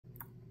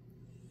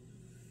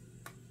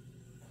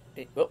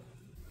Hey, oh.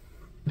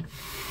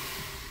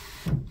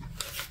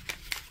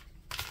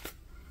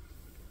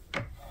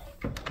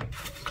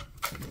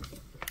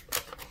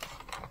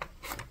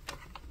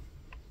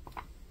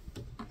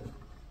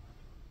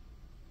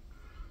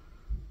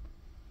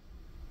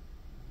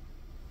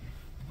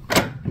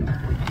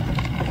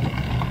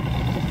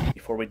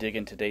 Before we dig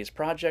into today's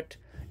project,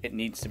 it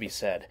needs to be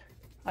said,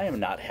 I am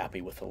not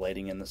happy with the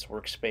lighting in this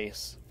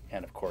workspace,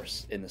 and of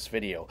course in this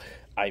video.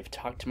 I've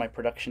talked to my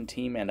production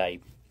team and I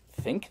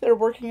think they're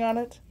working on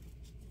it.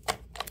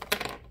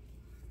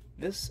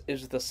 This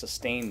is the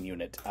sustain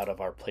unit out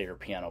of our player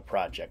piano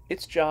project.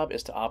 Its job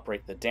is to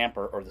operate the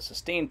damper or the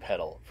sustain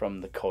pedal from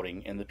the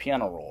coating in the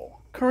piano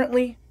roll.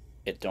 Currently,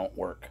 it don't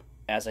work.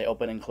 As I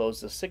open and close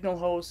the signal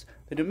hose,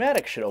 the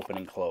pneumatic should open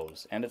and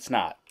close, and it's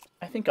not.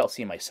 I think I'll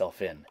see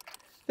myself in.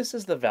 This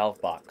is the valve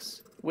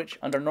box, which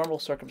under normal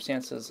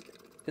circumstances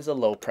is a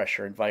low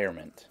pressure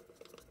environment.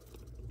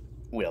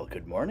 Well,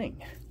 good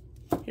morning.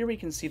 Here we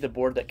can see the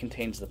board that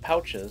contains the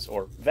pouches,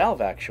 or valve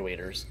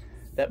actuators,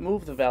 that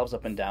move the valves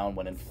up and down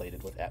when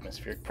inflated with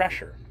atmospheric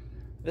pressure.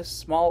 This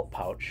small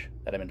pouch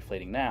that I'm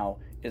inflating now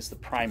is the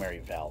primary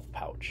valve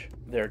pouch.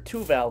 There are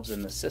two valves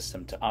in the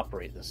system to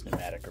operate this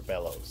pneumatic or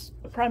bellows.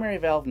 The primary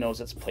valve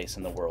knows its place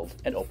in the world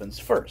and opens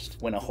first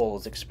when a hole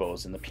is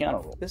exposed in the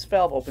piano roll. This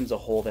valve opens a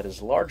hole that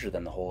is larger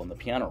than the hole in the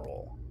piano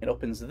roll. It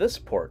opens this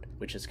port,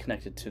 which is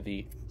connected to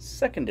the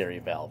secondary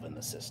valve in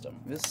the system.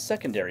 This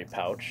secondary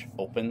pouch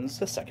opens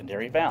the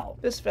secondary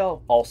valve. This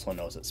valve also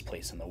knows its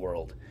place in the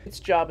world. Its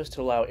job is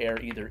to allow air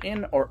either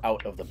in or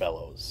out of the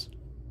bellows.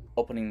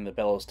 Opening the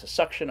bellows to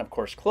suction, of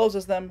course,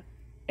 closes them,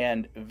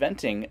 and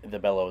venting the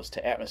bellows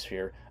to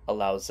atmosphere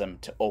allows them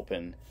to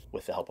open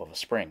with the help of a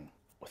spring.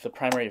 With the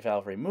primary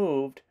valve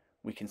removed,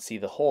 we can see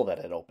the hole that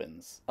it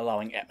opens,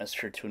 allowing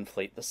atmosphere to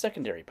inflate the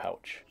secondary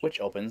pouch, which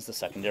opens the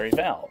secondary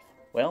valve.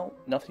 Well,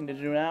 nothing to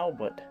do now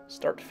but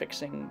start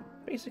fixing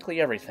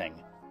basically everything.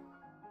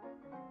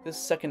 This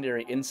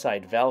secondary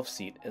inside valve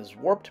seat is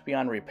warped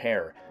beyond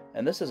repair,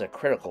 and this is a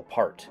critical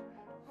part.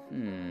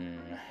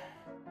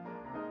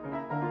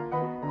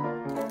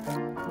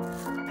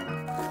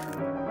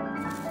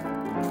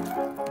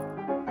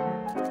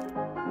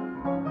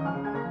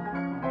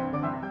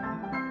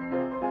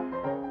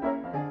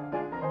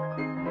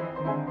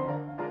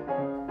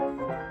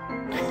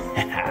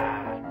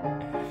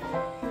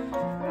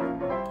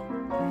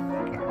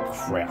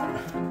 Crap.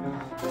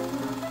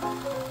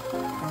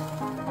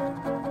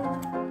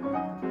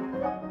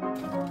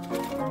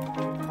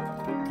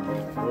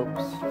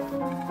 Whoops.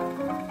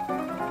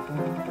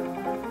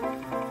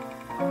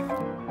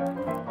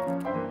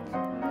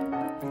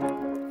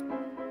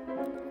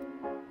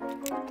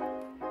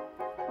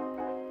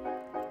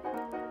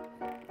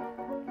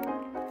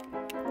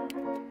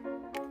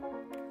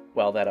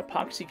 While that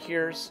epoxy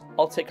cures,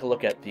 I'll take a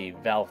look at the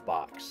valve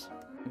box.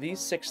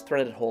 These 6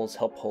 threaded holes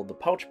help hold the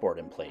pouch board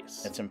in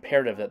place. It's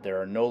imperative that there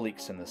are no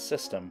leaks in the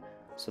system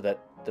so that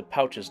the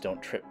pouches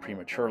don't trip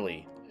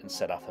prematurely and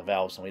set off the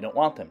valves, and we don't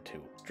want them to.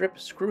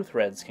 Stripped screw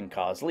threads can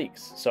cause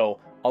leaks,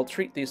 so I'll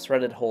treat these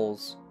threaded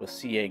holes with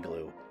CA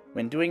glue.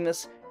 When doing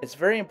this, it's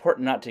very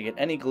important not to get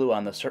any glue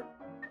on the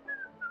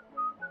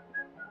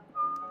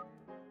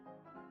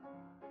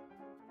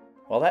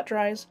While that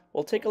dries,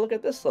 we'll take a look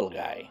at this little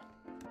guy.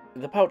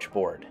 The pouch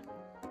board.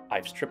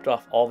 I've stripped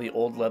off all the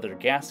old leather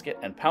gasket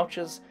and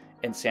pouches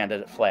and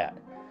sanded it flat.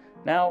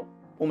 Now,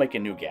 we'll make a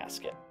new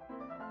gasket.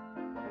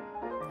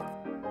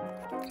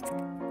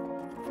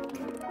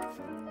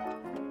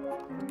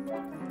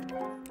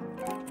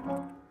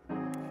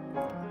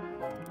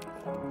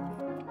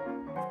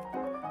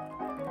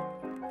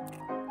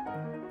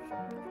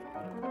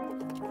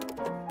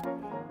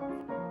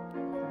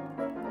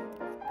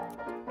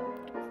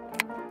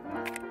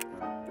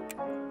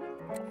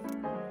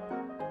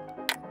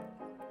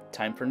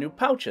 Time for new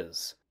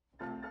pouches.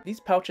 These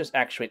pouches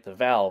actuate the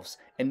valves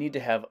and need to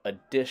have a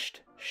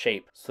dished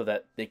shape so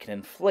that they can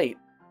inflate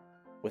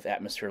with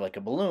atmosphere like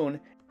a balloon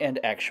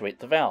and actuate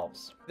the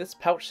valves. This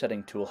pouch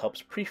setting tool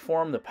helps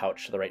preform the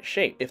pouch to the right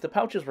shape. If the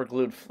pouches were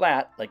glued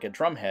flat like a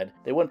drum head,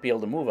 they wouldn't be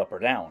able to move up or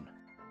down.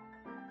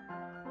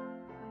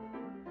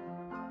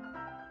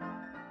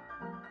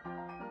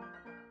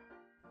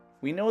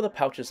 We know the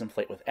pouches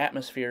inflate with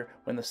atmosphere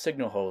when the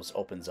signal hose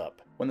opens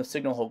up. When the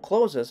signal hole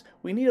closes,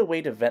 we need a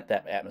way to vent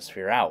that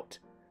atmosphere out.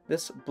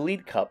 This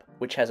bleed cup,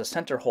 which has a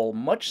center hole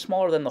much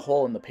smaller than the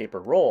hole in the paper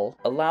roll,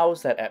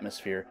 allows that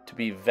atmosphere to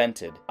be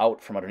vented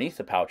out from underneath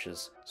the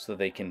pouches so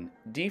they can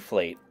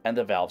deflate and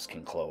the valves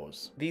can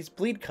close. These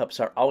bleed cups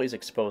are always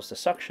exposed to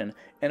suction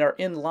and are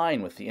in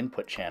line with the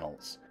input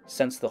channels.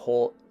 Since the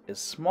hole is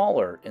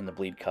smaller in the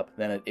bleed cup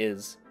than it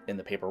is in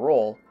the paper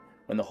roll,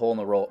 when the hole in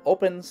the roll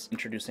opens,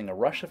 introducing a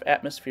rush of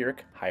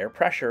atmospheric, higher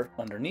pressure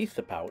underneath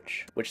the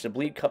pouch, which the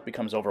bleed cup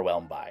becomes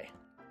overwhelmed by.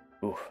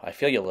 Ooh, I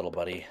feel you, little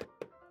buddy.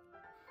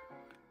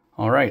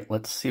 Alright,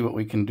 let's see what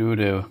we can do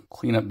to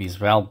clean up these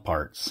valve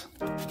parts.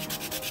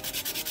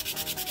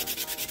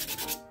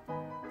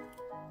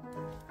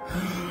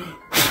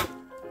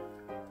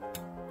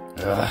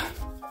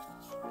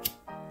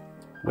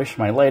 Wish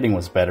my lighting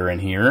was better in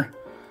here.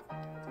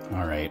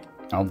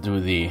 I'll do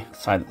the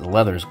side that the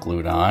leather's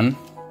glued on.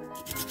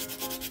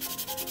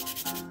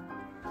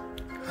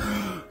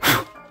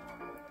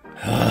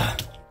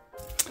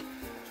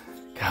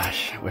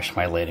 Gosh, I wish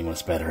my lighting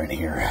was better in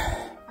here.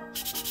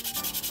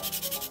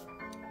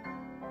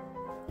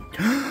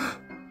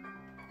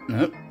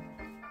 Nope.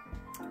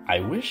 I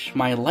wish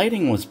my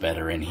lighting was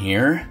better in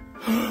here.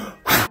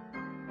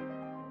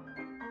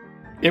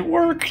 It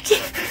worked!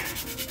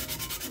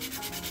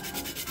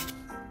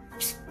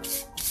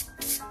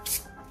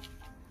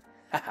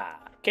 Haha,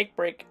 cake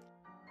break.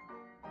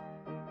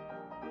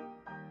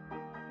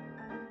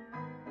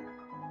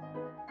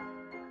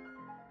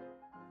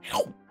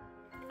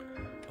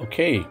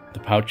 Okay, the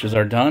pouches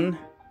are done.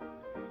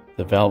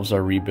 The valves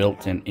are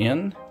rebuilt and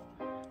in.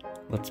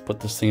 Let's put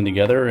this thing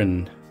together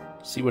and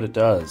see what it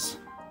does.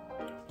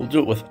 We'll do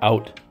it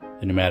without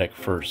the pneumatic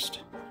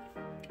first.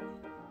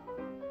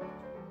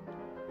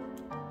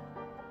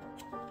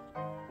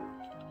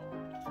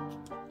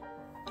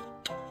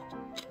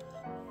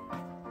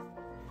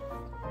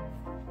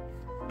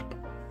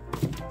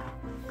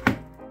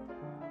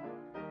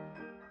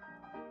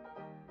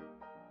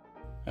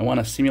 I want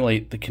to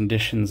simulate the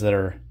conditions that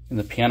are in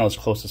the piano as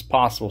close as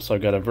possible, so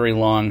I've got a very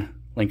long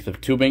length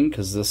of tubing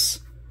because this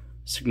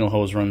signal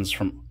hose runs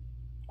from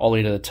all the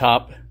way to the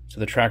top to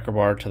the tracker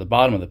bar to the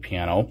bottom of the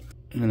piano.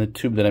 And then the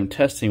tube that I'm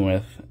testing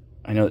with,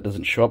 I know it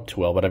doesn't show up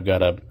too well, but I've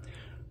got a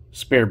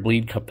spare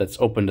bleed cup that's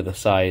open to the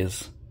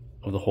size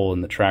of the hole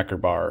in the tracker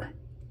bar.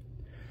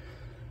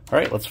 All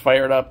right, let's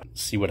fire it up,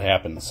 see what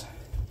happens.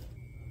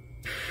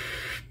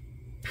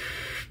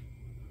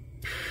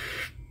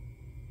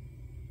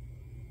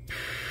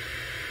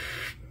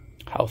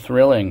 How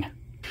thrilling.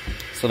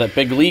 So that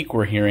big leak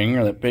we're hearing,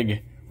 or that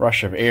big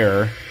rush of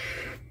air,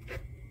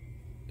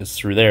 is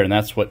through there, and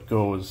that's what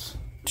goes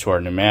to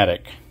our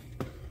pneumatic.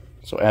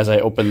 So as I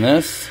open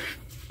this,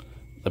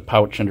 the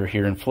pouch under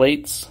here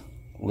inflates,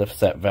 lifts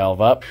that valve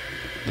up.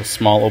 The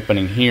small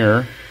opening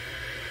here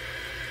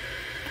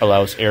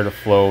allows air to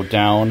flow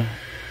down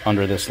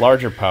under this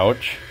larger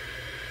pouch,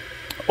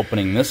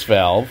 opening this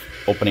valve,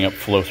 opening up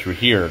flow through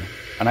here.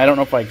 And I don't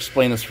know if I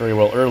explained this very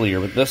well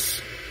earlier, but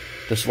this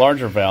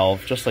larger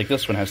valve, just like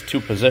this one, has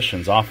two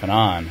positions, off and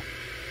on.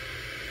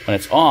 When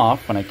it's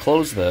off, when I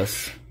close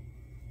this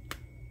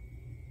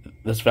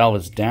valve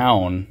is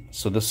down,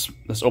 so this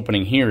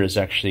opening here is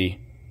actually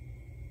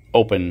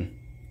open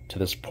to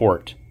this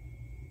port.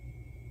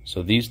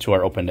 So these two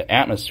are open to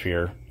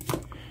atmosphere,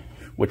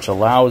 which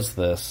allows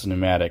this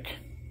pneumatic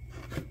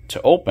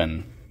to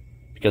open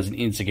because it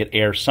needs to get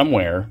air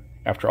somewhere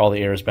after all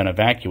the air has been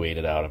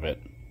evacuated out of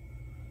it.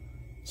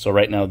 So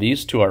right now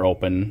these two are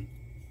open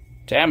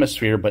to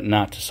atmosphere but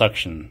not to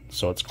suction.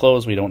 So it's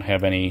closed, we don't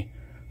have any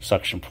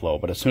suction flow.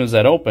 But as soon as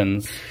that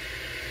opens,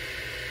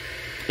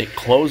 it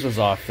closes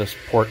off this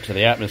port to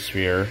the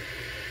atmosphere,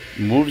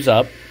 moves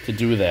up to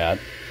do that,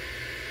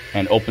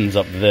 and opens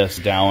up this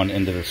down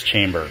into this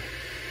chamber.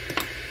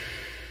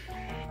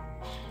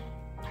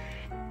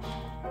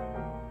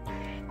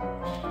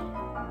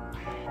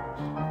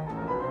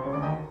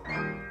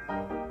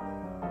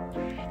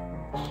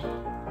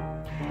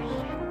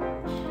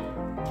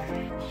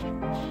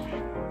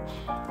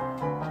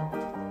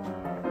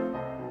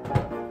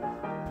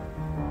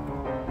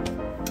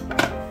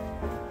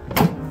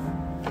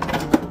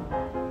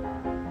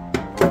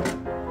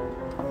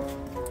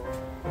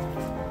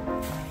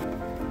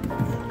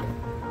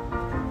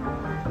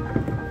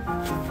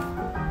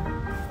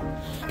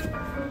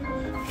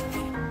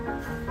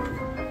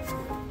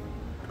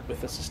 With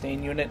the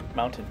sustain unit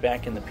mounted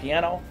back in the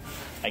piano,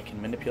 I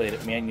can manipulate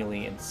it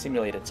manually and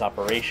simulate its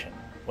operation.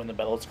 When the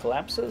bellows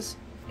collapses,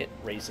 it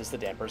raises the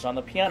dampers on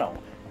the piano,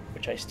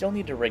 which I still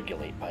need to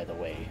regulate, by the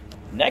way.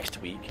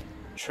 Next week,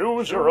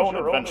 choose your own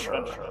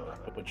adventure.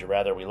 Would you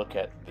rather we look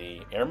at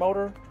the air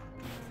motor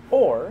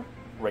or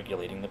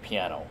regulating the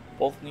piano?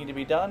 Both need to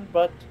be done,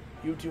 but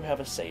you do have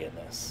a say in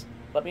this.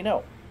 Let me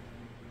know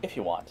if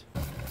you want.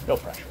 No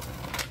pressure.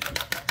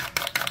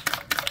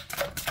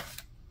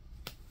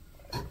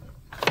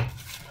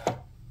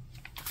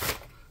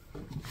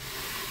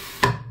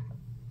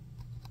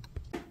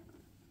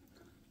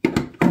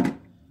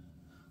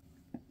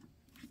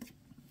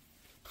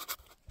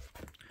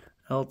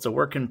 Well, it's a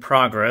work in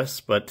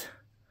progress, but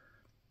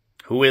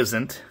who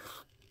isn't?